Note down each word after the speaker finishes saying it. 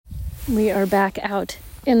We are back out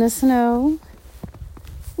in the snow.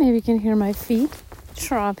 Maybe you can hear my feet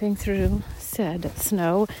tromping through said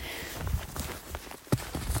snow,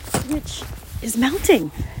 which is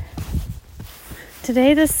melting.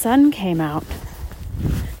 Today the sun came out.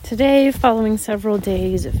 Today, following several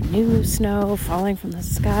days of new snow falling from the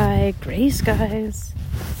sky, gray skies.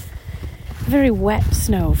 Very wet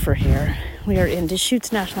snow for here. We are in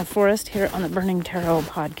Deschutes National Forest here on the Burning Taro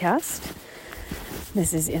podcast.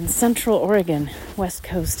 This is in Central Oregon, West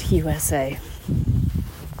Coast, USA.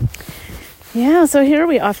 Yeah, so here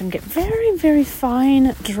we often get very, very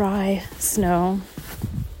fine, dry snow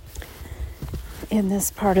in this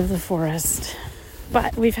part of the forest.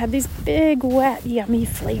 But we've had these big, wet, yummy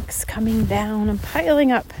flakes coming down and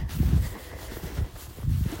piling up.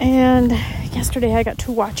 And yesterday I got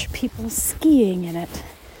to watch people skiing in it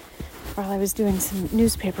while I was doing some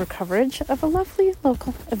newspaper coverage of a lovely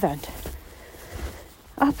local event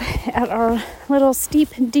up at our little steep,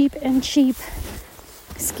 deep, and cheap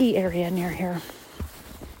ski area near here.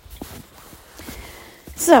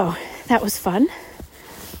 So that was fun.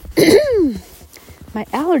 My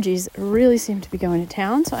allergies really seem to be going to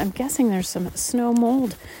town, so I'm guessing there's some snow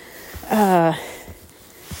mold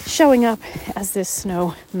showing up as this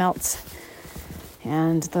snow melts.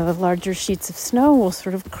 And the larger sheets of snow will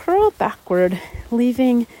sort of curl backward,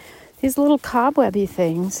 leaving these little cobwebby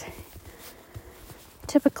things,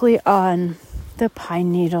 typically on the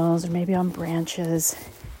pine needles or maybe on branches.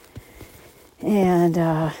 And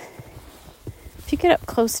if you get up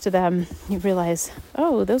close to them, you realize,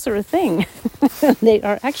 oh, those are a thing. They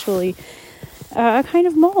are actually a kind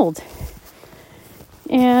of mold.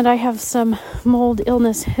 And I have some mold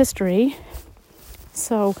illness history.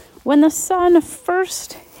 So when the sun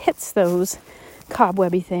first hits those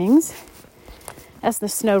cobwebby things, as the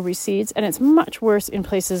snow recedes, and it's much worse in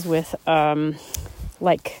places with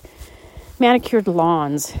like manicured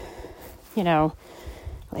lawns, you know,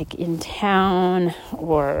 like in town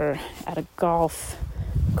or at a golf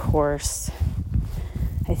course.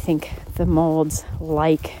 I think the molds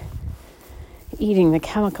like eating the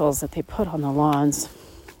chemicals that they put on the lawns.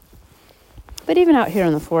 But even out here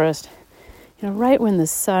in the forest, you know, right when the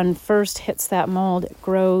sun first hits that mold, it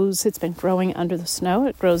grows. It's been growing under the snow.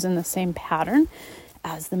 It grows in the same pattern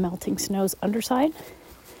as the melting snow's underside.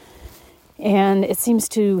 And it seems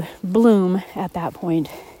to bloom at that point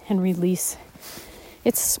and release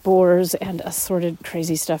its spores and assorted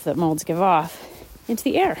crazy stuff that molds give off into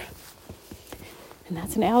the air. And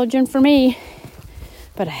that's an allergen for me.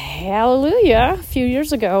 But hallelujah, a few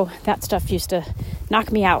years ago, that stuff used to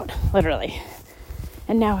knock me out, literally.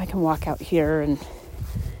 And now I can walk out here and,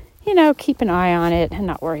 you know, keep an eye on it and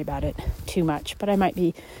not worry about it too much. But I might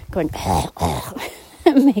be going,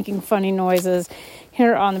 making funny noises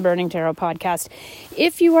here on the Burning Taro podcast.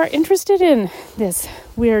 If you are interested in this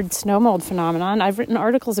weird snow mold phenomenon, I've written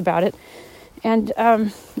articles about it and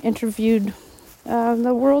interviewed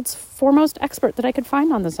the world's foremost expert that I could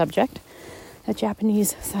find on the subject, a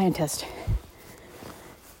Japanese scientist.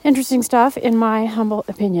 Interesting stuff, in my humble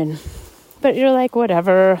opinion. But you're like,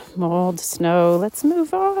 whatever, mold, snow, let's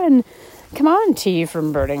move on. Come on, T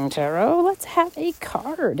from Burning Taro, let's have a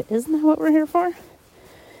card. Isn't that what we're here for?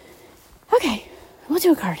 Okay, we'll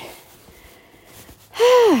do a card.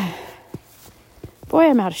 Boy,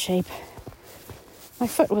 I'm out of shape. My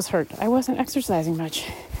foot was hurt. I wasn't exercising much.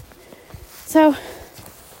 So,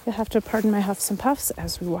 you'll have to pardon my huffs and puffs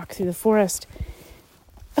as we walk through the forest.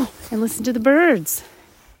 Oh, and listen to the birds.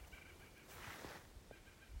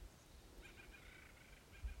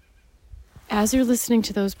 As you're listening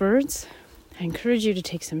to those birds, I encourage you to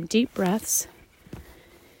take some deep breaths.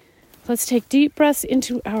 Let's take deep breaths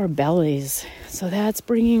into our bellies. So that's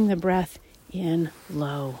bringing the breath in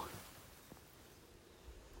low.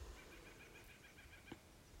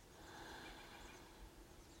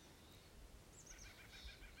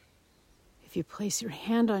 If you place your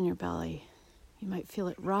hand on your belly, you might feel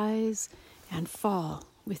it rise and fall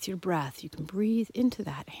with your breath. You can breathe into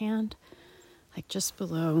that hand, like just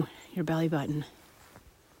below your belly button.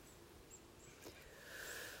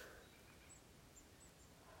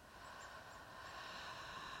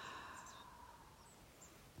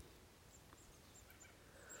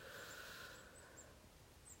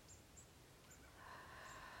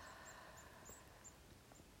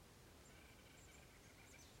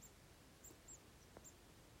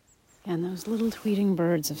 And those little tweeting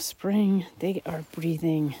birds of spring, they are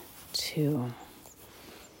breathing too.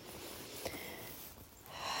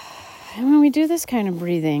 And when we do this kind of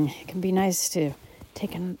breathing, it can be nice to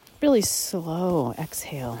take a really slow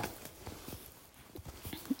exhale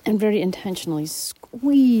and very intentionally squeeze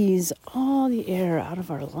squeeze all the air out of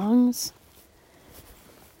our lungs,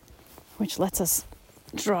 which lets us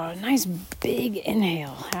draw a nice big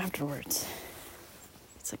inhale afterwards.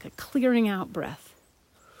 It's like a clearing out breath.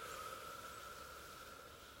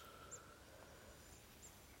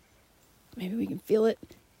 Maybe we can feel it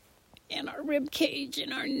in our rib cage,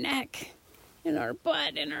 in our neck, in our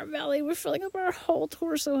butt, in our belly. We're filling up our whole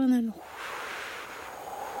torso, and then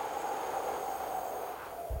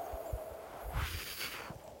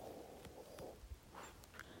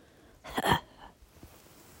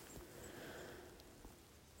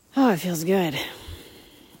oh, it feels good.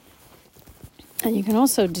 And you can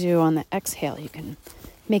also do on the exhale, you can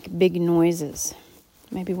make big noises.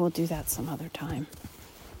 Maybe we'll do that some other time.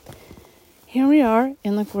 Here we are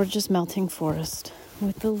in the gorgeous melting forest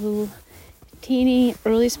with the little teeny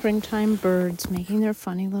early springtime birds making their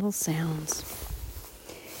funny little sounds.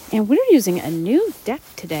 And we're using a new deck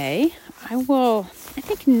today. I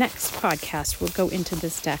think next podcast we'll go into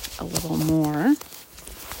this deck a little more,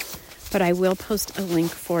 but I will post a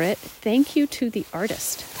link for it. Thank you to the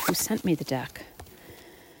artist who sent me the deck.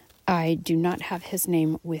 I do not have his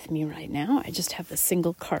name with me right now. I just have the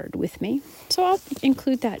single card with me. So I'll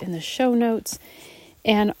include that in the show notes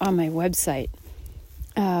and on my website.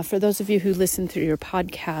 For those of you who listen through your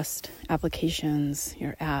podcast applications,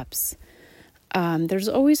 your apps, there's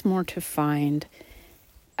always more to find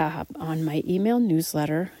on my email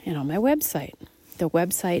newsletter and on my website. The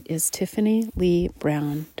website is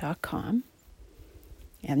tiffanyleebrown.com,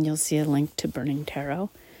 and you'll see a link to Burning Tarot.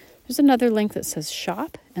 There's another link that says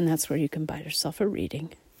shop, and that's where you can buy yourself a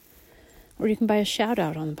reading. Or you can buy a shout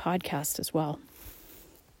out on the podcast as well.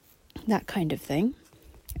 That kind of thing.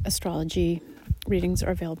 Astrology readings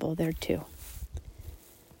are available there too.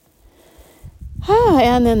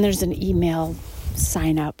 And then there's an email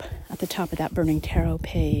sign up at the top of that Burning Tarot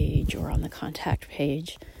page or on the contact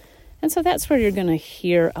page. And so that's where you're going to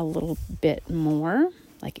hear a little bit more,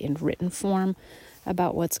 like in written form,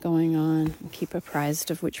 about what's going on, and keep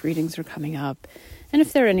apprised of which readings are coming up. And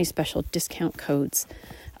if there are any special discount codes,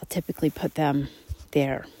 I'll typically put them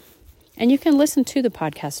there. And you can listen to the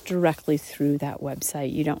podcast directly through that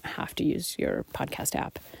website. You don't have to use your podcast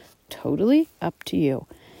app. Totally up to you.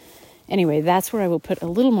 Anyway, that's where I will put a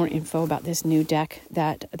little more info about this new deck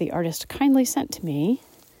that the artist kindly sent to me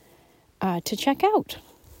to check out.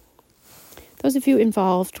 Those of you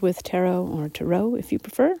involved with tarot or tarot, if you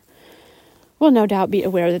prefer, will no doubt be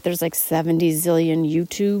aware that there's like 70 zillion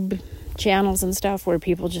YouTube channels and stuff where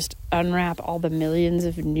people just unwrap all the millions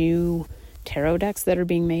of new tarot decks that are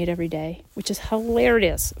being made every day, which is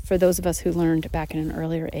hilarious for those of us who learned back in an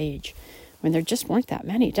earlier age when there just weren't that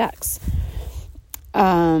many decks.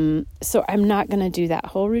 So I'm not going to do that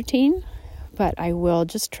whole routine, but I will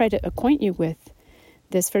just try to acquaint you with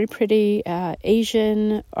this very pretty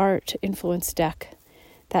Asian art influenced deck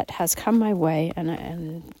that has come my way,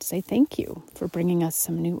 and say thank you for bringing us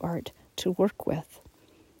some new art to work with.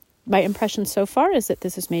 My impression so far is that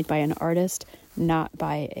this is made by an artist, not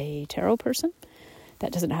by a tarot person.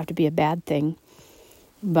 That doesn't have to be a bad thing,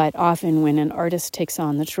 but often when an artist takes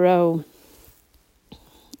on the tarot,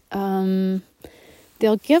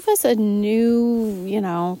 they'll give us a new,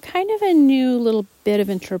 kind of a new little bit of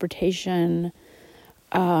interpretation,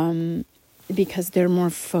 because they're more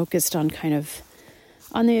focused on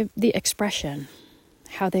on the expression,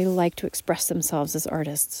 how they like to express themselves as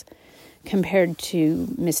artists, compared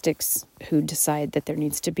to mystics who decide that there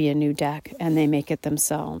needs to be a new deck and they make it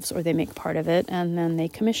themselves, or they make part of it and then they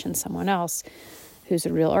commission someone else who's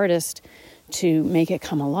a real artist to make it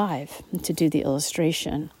come alive, to do the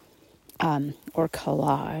illustration, or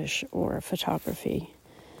collage or photography.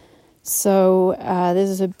 So this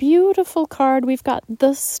is a beautiful card. We've got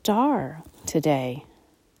the Star today.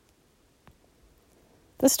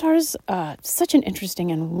 The Star is such an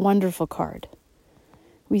interesting and wonderful card.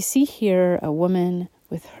 We see here a woman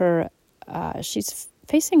with her, she's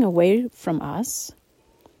facing away from us,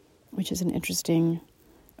 which is an interesting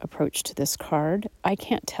approach to this card. I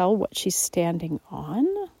can't tell what she's standing on.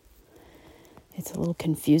 It's a little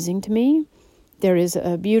confusing to me. There is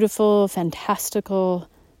a beautiful, fantastical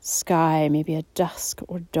sky, maybe a dusk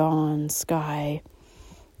or dawn sky,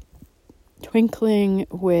 twinkling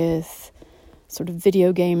with sort of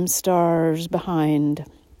video game stars behind.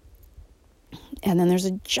 And then there's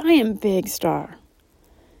a giant big star,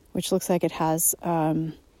 which looks like it has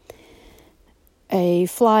a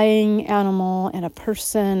flying animal and a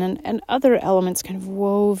person and other elements kind of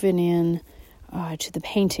woven in to the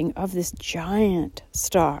painting of this giant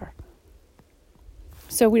star.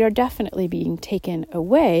 So we are definitely being taken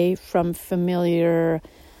away from familiar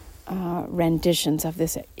renditions of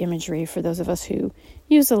this imagery for those of us who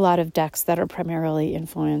use a lot of decks that are primarily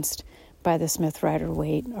influenced by the Smith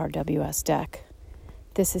Rider-Waite RWS deck.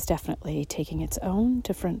 This is definitely taking its own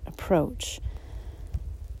different approach.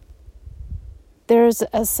 There's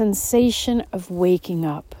a sensation of waking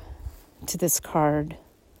up to this card,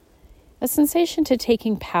 a sensation to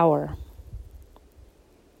taking power.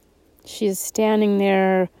 She is standing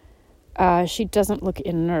there. She doesn't look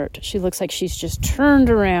inert. She looks like she's just turned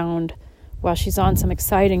around while she's on some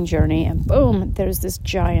exciting journey, and boom, there's this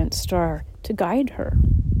giant star to guide her.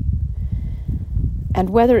 And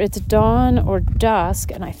whether it's dawn or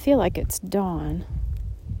dusk, and I feel like it's dawn,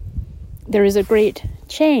 there is a great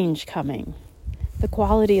change coming. The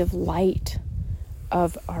quality of light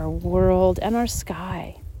of our world and our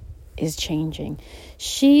sky is changing.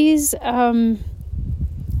 She's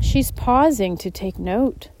pausing to take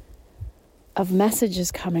note of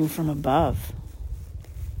messages coming from above,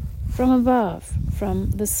 from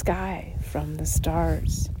the sky, from the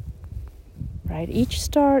stars, right? Each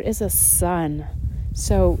star is a sun,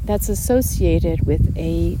 so that's associated with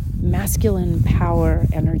a masculine power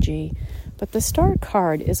energy, but the star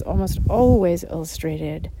card is almost always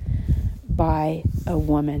illustrated by a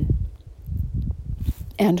woman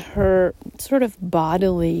and her sort of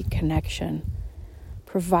bodily connection,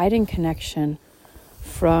 providing connection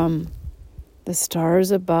from the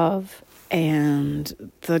stars above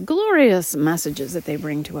and the glorious messages that they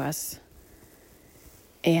bring to us,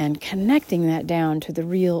 and connecting that down to the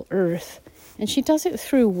real earth. And she does it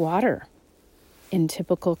through water in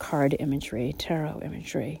typical card imagery, tarot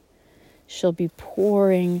imagery. She'll be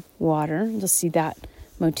pouring water. You'll see that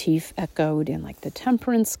motif echoed in like the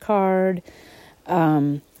Temperance card,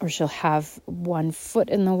 or she'll have one foot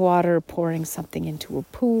in the water pouring something into a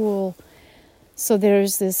pool. So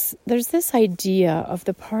there's this idea of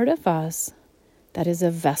the part of us that is a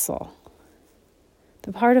vessel,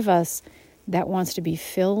 the part of us that wants to be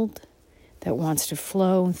filled, that wants to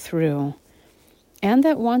flow through, and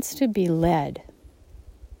that wants to be led.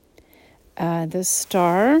 The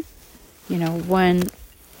star, here,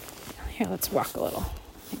 let's walk a little,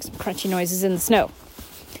 make some crunchy noises in the snow.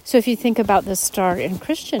 So if you think about the star in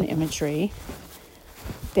Christian imagery,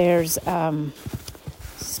 there's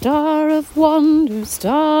star of wonder,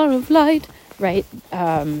 star of light, right?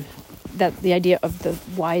 That the idea of the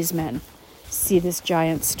wise men see this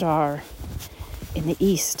giant star in the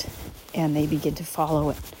east, and they begin to follow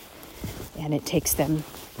it, and it takes them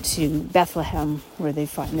to Bethlehem, where they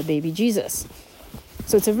find the baby Jesus.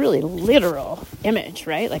 So it's a really literal image,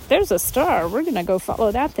 right? Like, there's a star, we're going to go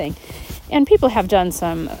follow that thing. And people have done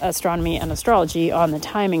some astronomy and astrology on the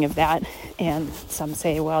timing of that, and some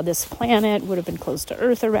say, well, this planet would have been close to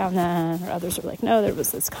Earth around then, or others are like, no, there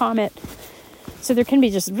was this comet. So there can be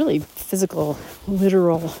just really physical,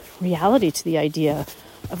 literal reality to the idea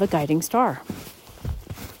of a guiding star.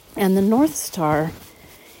 And the North Star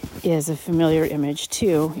is a familiar image,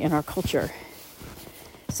 too, in our culture.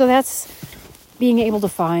 So that's being able to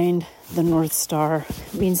find the North Star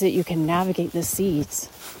means that you can navigate the seas.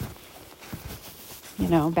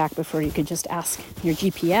 Back before you could just ask your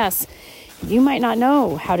GPS, you might not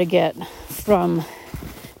know how to get from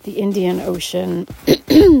the Indian Ocean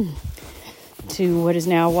to what is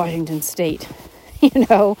now Washington State.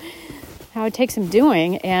 How it takes some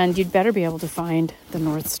doing, and you'd better be able to find the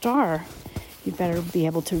North Star. You'd better be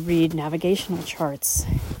able to read navigational charts.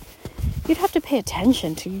 You'd have to pay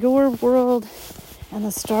attention to your world and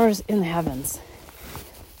the stars in the heavens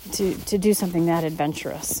to do something that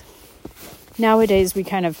adventurous. Nowadays, we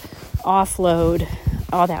kind of offload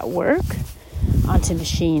all that work onto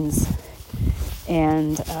machines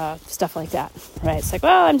and stuff like that, right? It's like,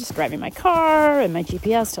 well, I'm just driving my car and my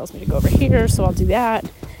GPS tells me to go over here, so I'll do that.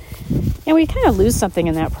 And we kind of lose something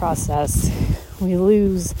in that process. We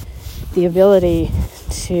lose the ability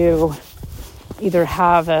to either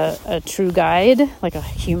have a true guide, like a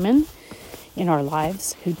human in our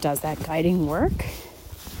lives who does that guiding work.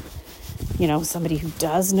 Somebody who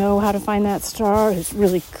does know how to find that star, who's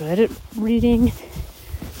really good at reading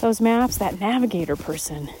those maps, that navigator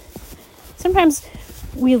person. Sometimes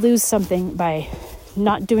we lose something by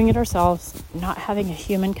not doing it ourselves, not having a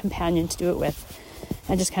human companion to do it with,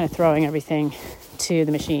 and just kind of throwing everything to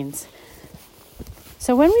the machines.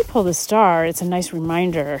 So when we pull the star, it's a nice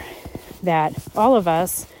reminder that all of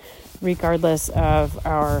us, regardless of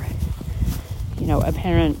our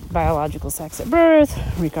apparent biological sex at birth,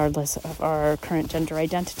 regardless of our current gender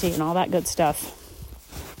identity and all that good stuff,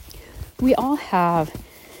 we all have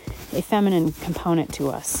a feminine component to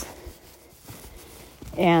us.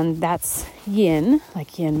 And that's yin,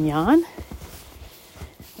 like yin yang,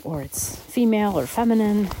 or it's female or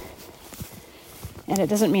feminine. And it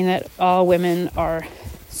doesn't mean that all women are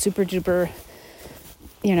super duper,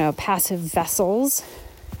 passive vessels.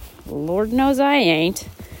 Lord knows I ain't.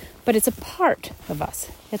 But it's a part of us.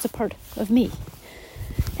 It's a part of me.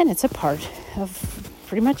 And it's a part of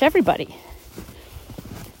pretty much everybody.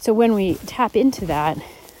 So when we tap into that,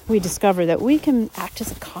 we discover that we can act as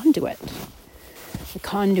a conduit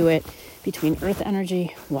between earth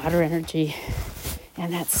energy, water energy,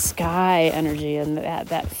 and that sky energy, and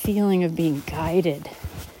that feeling of being guided,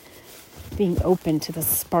 being open to the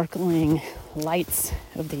sparkling lights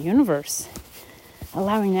of the universe,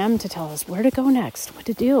 allowing them to tell us where to go next, what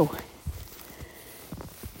to do.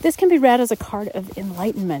 This can be read as a card of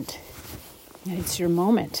enlightenment. It's your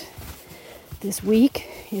moment. This week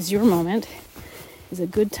is your moment, is a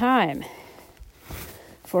good time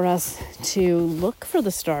for us to look for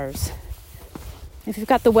the stars. If you've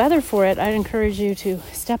got the weather for it, I'd encourage you to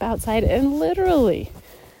step outside and literally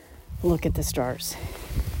look at the stars.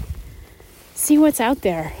 See what's out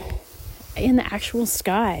there in the actual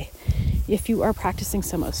sky. If you are practicing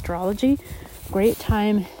some astrology, great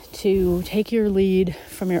time to take your lead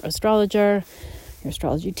from your astrologer, your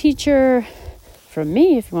astrology teacher, from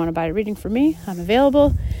me. If you want to buy a reading from me, I'm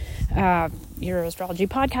available. Your astrology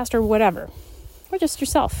podcast or whatever. Or just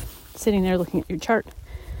yourself sitting there looking at your chart.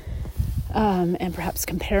 And perhaps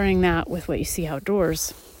comparing that with what you see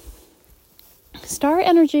outdoors. Star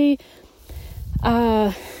energy,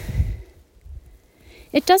 it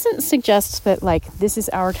doesn't suggest that this is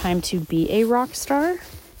our time to be a rock star.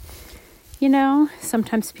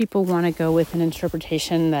 Sometimes people want to go with an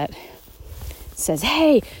interpretation that says,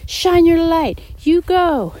 hey, shine your light, you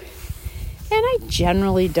go. And I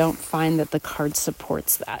generally don't find that the card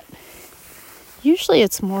supports that. Usually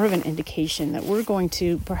it's more of an indication that we're going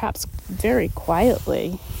to perhaps very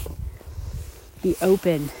quietly be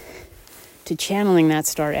open to channeling that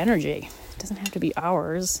star energy. It doesn't have to be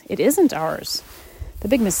ours. It isn't ours. The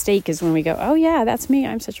big mistake is when we go, oh yeah, that's me.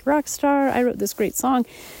 I'm such a rock star. I wrote this great song.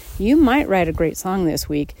 You might write a great song this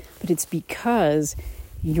week, but it's because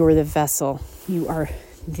you're the vessel. You are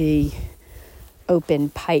the open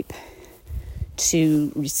pipe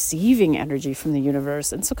to receiving energy from the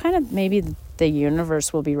universe. And so kind of maybe the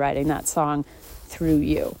universe will be writing that song through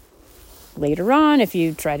you. Later on, if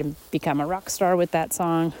you try to become a rock star with that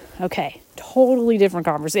song, okay, totally different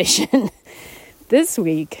conversation. This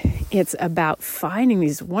week, it's about finding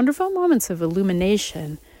these wonderful moments of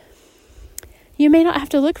illumination. You may not have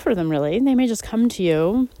to look for them, really. They may just come to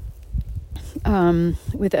you.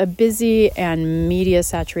 With a busy and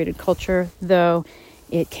media-saturated culture, though,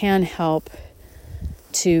 it can help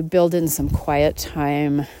to build in some quiet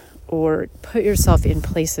time or put yourself in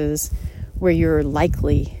places where you're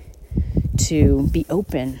likely to be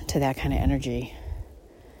open to that kind of energy.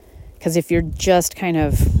 Because if you're just kind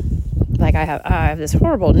of like I have this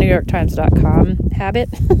horrible NewYorkTimes.com habit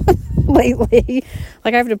lately.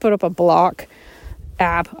 I have to put up a block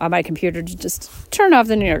app on my computer to just turn off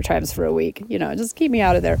the New York Times for a week. Just keep me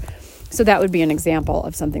out of there. So that would be an example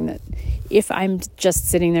of something that if I'm just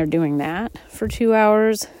sitting there doing that for 2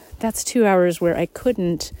 hours, that's 2 hours where I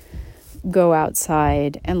couldn't go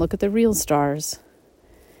outside and look at the real stars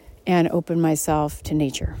and open myself to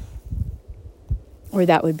nature. Or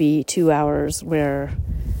that would be 2 hours where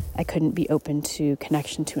I couldn't be open to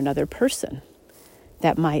connection to another person.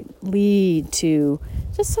 That might lead to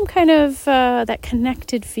just some kind of that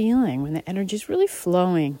connected feeling when the energy is really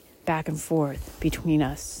flowing back and forth between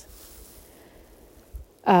us.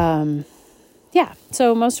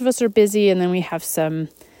 So most of us are busy, and then we have some,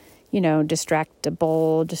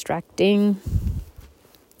 distracting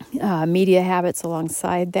media habits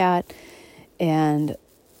alongside that. And,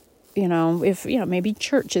 if, maybe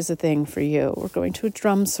church is a thing for you, or going to a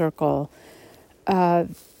drum circle,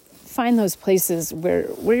 find those places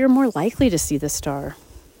where you're more likely to see the star.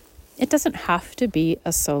 It doesn't have to be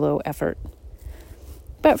a solo effort.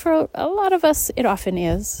 But for a lot of us, it often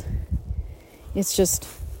is. It's just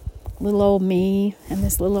little old me and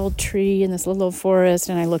this little old tree and this little old forest,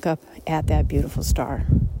 and I look up at that beautiful star.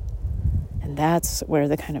 And that's where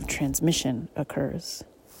the kind of transmission occurs.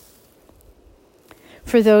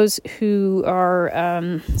 For those who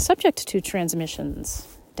are subject to transmissions,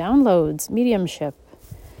 downloads, mediumship,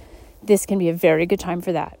 this can be a very good time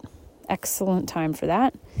for that. Excellent time for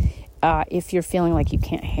that. If you're feeling like you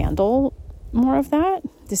can't handle more of that,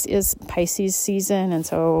 this is Pisces season, and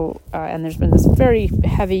so and there's been this very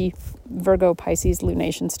heavy Virgo Pisces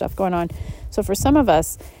lunation stuff going on. So for some of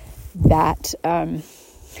us, that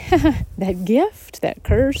that gift, that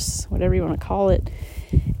curse, whatever you want to call it,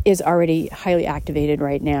 is already highly activated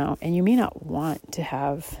right now, and you may not want to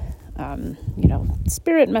have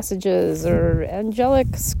spirit messages or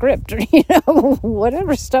angelic script, or,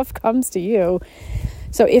 whatever stuff comes to you.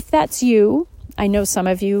 So if that's you, I know some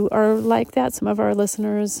of you are like that. Some of our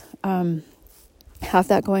listeners have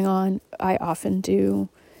that going on. I often do.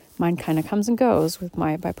 Mine kind of comes and goes with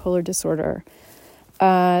my bipolar disorder.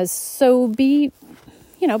 So be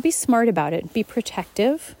smart about it. Be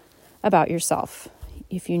protective about yourself.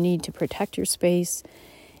 If you need to protect your space,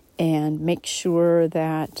 and make sure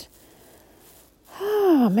that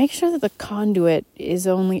the conduit is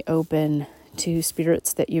only open to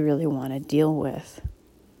spirits that you really want to deal with.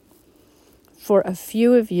 For a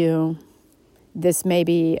few of you, this may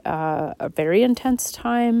be a very intense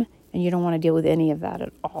time, and you don't want to deal with any of that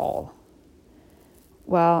at all.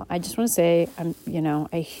 Well, I just want to say,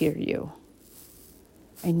 I hear you.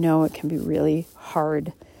 I know it can be really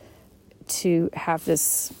hard to have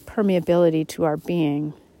this permeability to our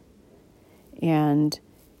being. And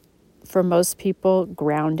for most people,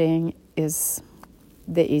 grounding is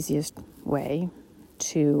the easiest way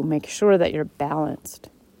to make sure that you're balanced.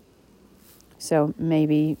 So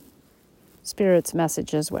maybe spirits,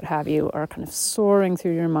 messages, what have you, are kind of soaring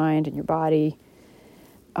through your mind and your body.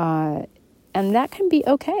 And that can be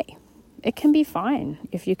okay. It can be fine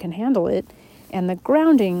if you can handle it. And the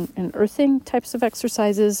grounding and earthing types of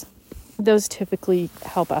exercises, those typically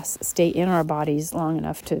help us stay in our bodies long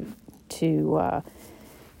enough to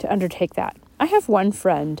undertake that. I have one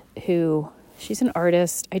friend who, she's an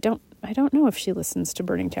artist. I don't know if she listens to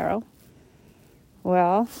Burning Tarot.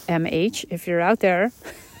 Well, MH, if you're out there,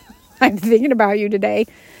 I'm thinking about you today.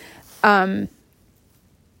 And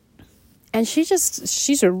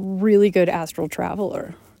she's a really good astral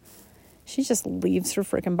traveler. She just leaves her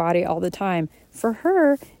freaking body all the time. For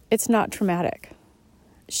her, it's not traumatic.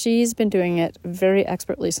 She's been doing it very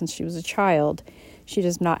expertly since she was a child. She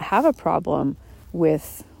does not have a problem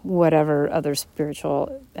with whatever other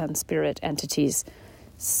spiritual and spirit entities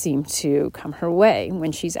seem to come her way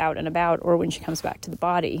when she's out and about or when she comes back to the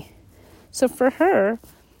body. So for her,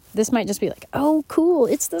 this might just be like, oh, cool,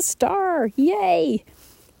 it's the star, yay.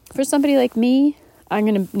 For somebody like me, I'm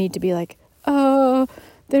going to need to be like,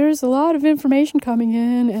 there's a lot of information coming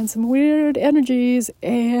in and some weird energies,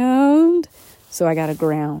 and so I got to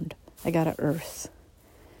ground, I got to earth.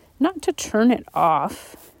 Not to turn it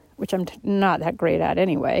off, which I'm not that great at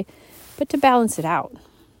anyway, but to balance it out.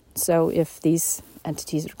 So if these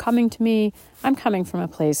entities are coming to me, I'm coming from a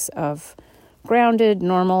place of grounded,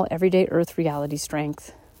 normal, everyday earth reality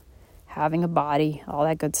strength, having a body, all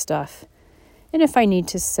that good stuff. And if I need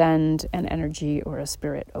to send an energy or a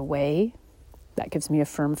spirit away, that gives me a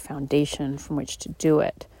firm foundation from which to do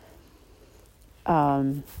it.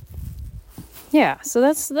 So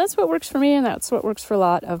that's what works for me, and that's what works for a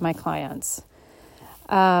lot of my clients.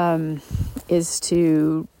 Is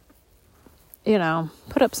to,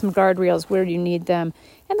 put up some guardrails where you need them,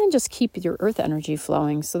 and then just keep your earth energy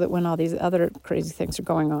flowing so that when all these other crazy things are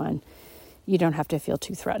going on, you don't have to feel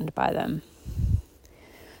too threatened by them.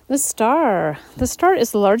 The star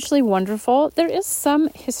is largely wonderful. There is some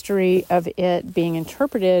history of it being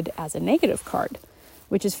interpreted as a negative card,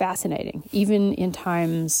 which is fascinating, even in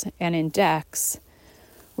times and in decks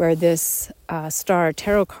where this star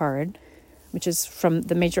tarot card, which is from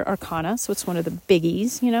the major arcana, so it's one of the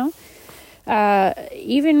biggies,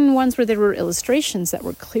 even ones where there were illustrations that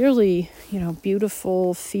were clearly,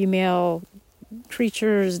 beautiful female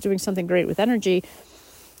creatures doing something great with energy.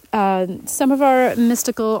 Some of our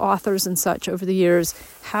mystical authors and such over the years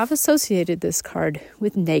have associated this card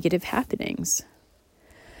with negative happenings.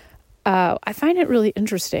 I find it really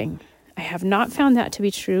interesting. I have not found that to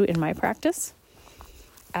be true in my practice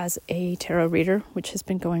as a tarot reader, which has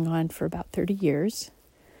been going on for about 30 years.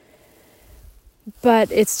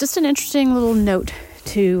 But it's just an interesting little note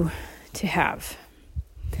to have.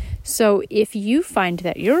 So if you find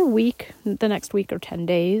that your week, the next week or 10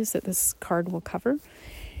 days that this card will cover,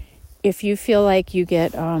 if you feel like you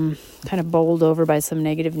get kind of bowled over by some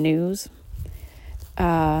negative news,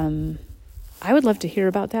 I would love to hear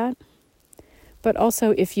about that. But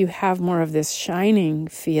also if you have more of this shining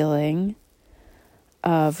feeling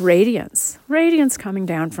of radiance coming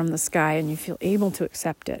down from the sky and you feel able to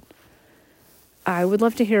accept it, I would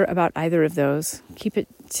love to hear about either of those. Keep it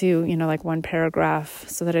to, like one paragraph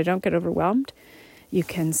so that I don't get overwhelmed. You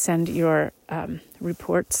can send your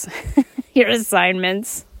reports, your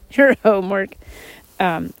assignments, your homework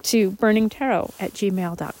to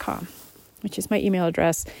burningtarot@gmail.com, which is my email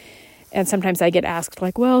address. And sometimes I get asked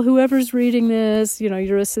like, well, whoever's reading this,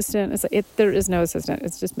 your assistant. It's like, there is no assistant.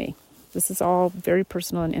 It's just me. This is all very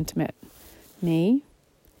personal and intimate. Me,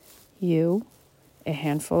 you, a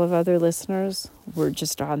handful of other listeners. We're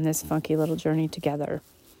just on this funky little journey together.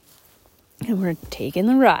 And we're taking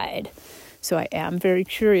the ride. So I am very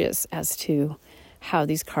curious as to how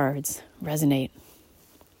these cards resonate.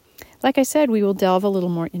 Like I said, we will delve a little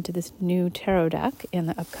more into this new tarot deck in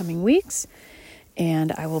the upcoming weeks.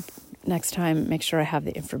 And I will next time make sure I have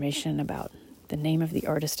the information about the name of the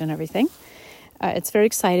artist and everything. It's very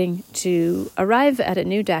exciting to arrive at a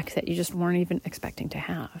new deck that you just weren't even expecting to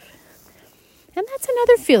have. And that's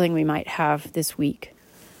another feeling we might have this week.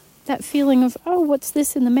 That feeling of, oh, what's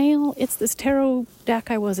this in the mail? It's this tarot deck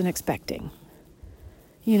I wasn't expecting.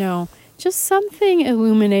 You know, just something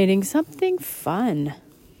illuminating, something fun.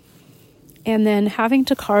 And then having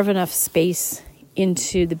to carve enough space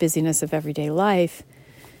into the busyness of everyday life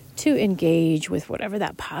to engage with whatever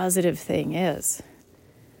that positive thing is.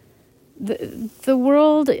 The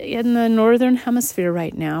world in the Northern Hemisphere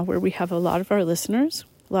right now, where we have a lot of our listeners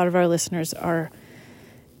are,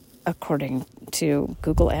 according to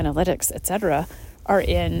Google Analytics, etc., are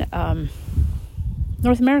in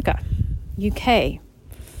North America, UK,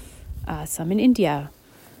 some in India,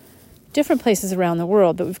 different places around the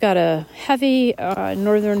world, but we've got a heavy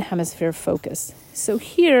Northern Hemisphere focus. So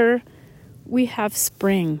here we have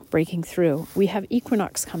spring breaking through. We have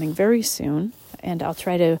equinox coming very soon, and I'll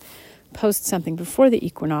try to post something before the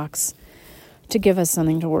equinox to give us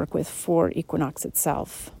something to work with for equinox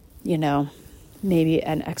itself. You know, maybe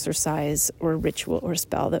an exercise or ritual or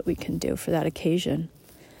spell that we can do for that occasion.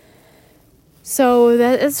 So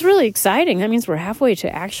it's really exciting. That means we're halfway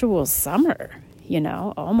to actual summer, you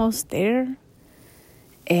know, almost there.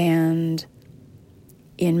 And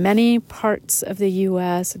in many parts of the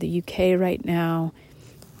US or the UK right now,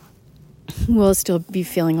 we'll still be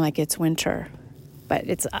feeling like it's winter. But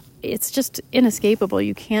it's just inescapable.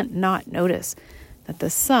 You can't not notice that the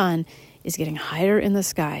sun is getting higher in the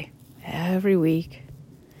sky every week.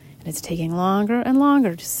 And it's taking longer and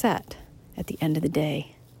longer to set at the end of the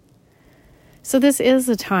day. So this is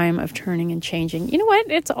a time of turning and changing. You know what?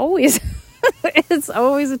 It's always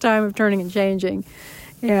a time of turning and changing.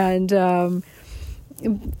 And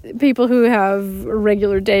people who have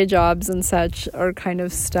regular day jobs and such are kind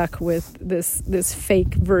of stuck with this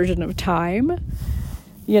fake version of time,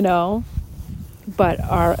 you know. But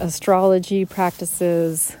our astrology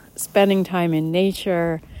practices, spending time in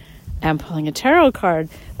nature, and pulling a tarot card,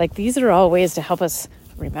 like these are all ways to help us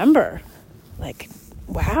remember, like,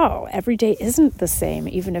 wow, every day isn't the same,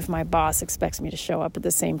 even if my boss expects me to show up at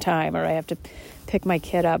the same time, or I have to pick my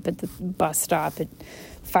kid up at the bus stop at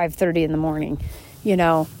 5:30 in the morning. You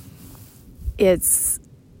know, it's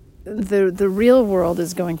the real world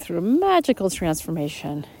is going through a magical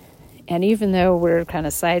transformation. And even though we're kind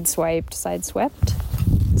of sideswept,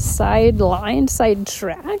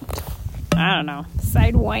 sidetracked, I don't know,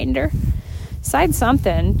 sidewinder, side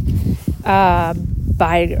something,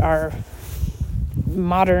 by our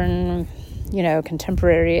modern, you know,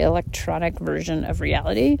 contemporary electronic version of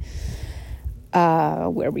reality,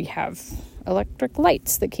 where we have electric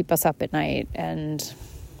lights that keep us up at night and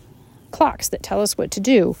clocks that tell us what to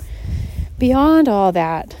do. Beyond all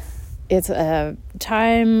that, it's a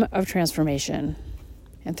time of transformation.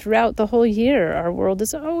 And throughout the whole year, our world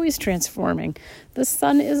is always transforming. The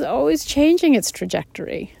sun is always changing its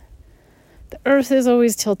trajectory. The earth is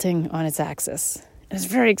always tilting on its axis. It's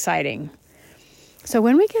very exciting. So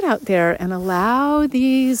when we get out there and allow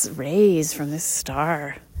these rays from this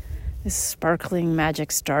star, this sparkling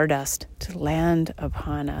magic stardust, to land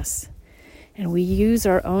upon us, and we use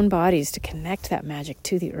our own bodies to connect that magic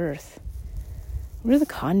to the earth, we're the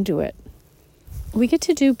conduit. We get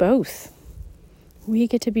to do both. We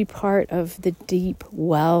get to be part of the deep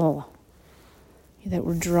well that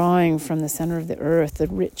we're drawing from the center of the earth, the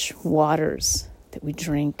rich waters that we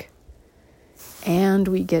drink. And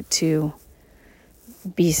we get to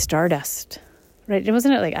be stardust, right?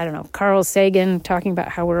 Wasn't it like, I don't know, Carl Sagan talking about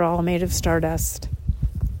how we're all made of stardust?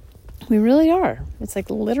 We really are. It's like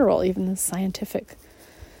literal, even the scientific,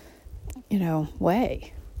 you know,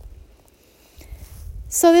 way.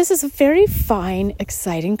 So this is a very fine,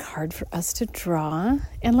 exciting card for us to draw.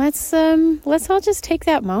 And let's all just take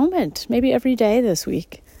that moment, maybe every day this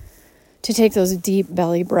week, to take those deep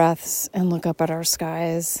belly breaths and look up at our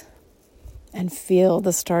skies and feel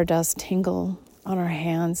the stardust tingle on our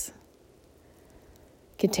hands.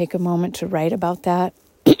 Could take a moment to write about that.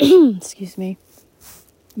 Excuse me.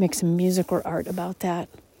 Make some music or art about that.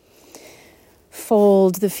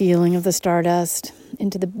 Fold the feeling of the stardust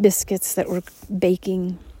into the biscuits that we're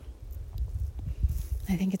baking.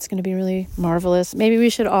 I think it's going to be really marvelous. Maybe we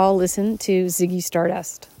should all listen to Ziggy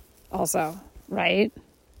Stardust also, right?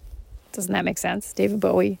 Doesn't that make sense? David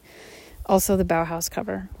Bowie Also the Bauhaus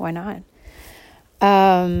cover. Why not?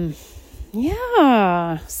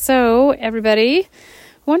 Yeah. So everybody,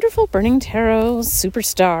 wonderful Burning Tarot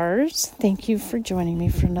superstars, thank you for joining me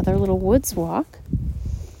for another little woods walk.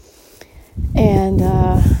 And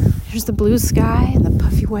here's the blue sky and the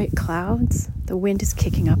puffy white clouds. The wind is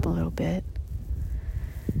kicking up a little bit.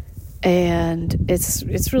 And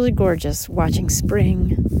it's really gorgeous watching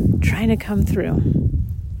spring trying to come through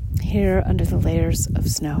here under the layers of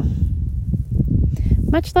snow.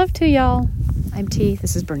 Much love to y'all. I'm T.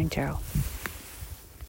 This is Burning Tarot.